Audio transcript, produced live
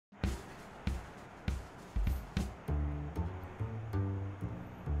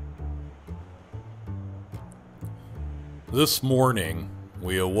This morning,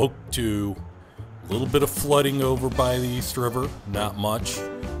 we awoke to a little bit of flooding over by the East River, not much,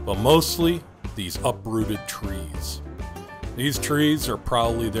 but mostly these uprooted trees. These trees are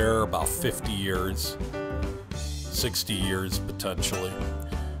probably there about 50 years, 60 years potentially.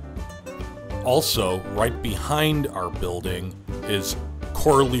 Also, right behind our building is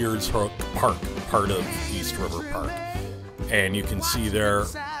Corlear's Park, part of East River Park. And you can see there,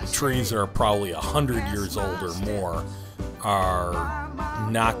 trees that are probably 100 years old or more are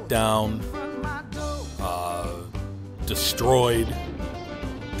knocked down, destroyed.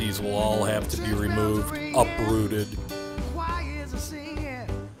 These will all have to be removed, uprooted.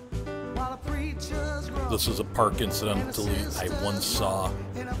 This is a park, incidentally, I once saw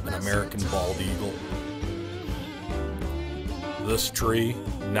an American bald eagle. This tree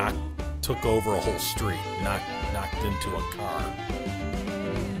took over a whole street, knocked into a car.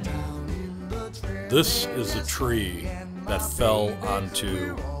 This is a tree that fell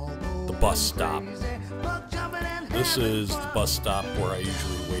onto the bus stop. This is the bus stop where I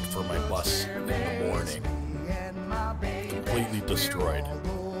usually wait for my bus in the morning. Completely destroyed.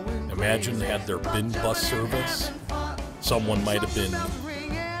 Imagine had there been bus service, someone might have been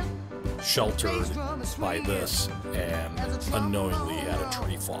sheltered by this and unknowingly had a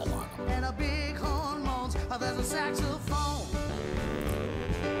tree fall on them.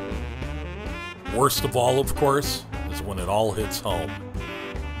 Worst of all, of course, is when it all hits home.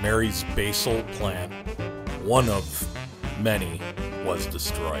 Mary's basil plant, one of many, was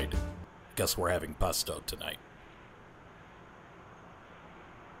destroyed. Guess we're having pesto tonight.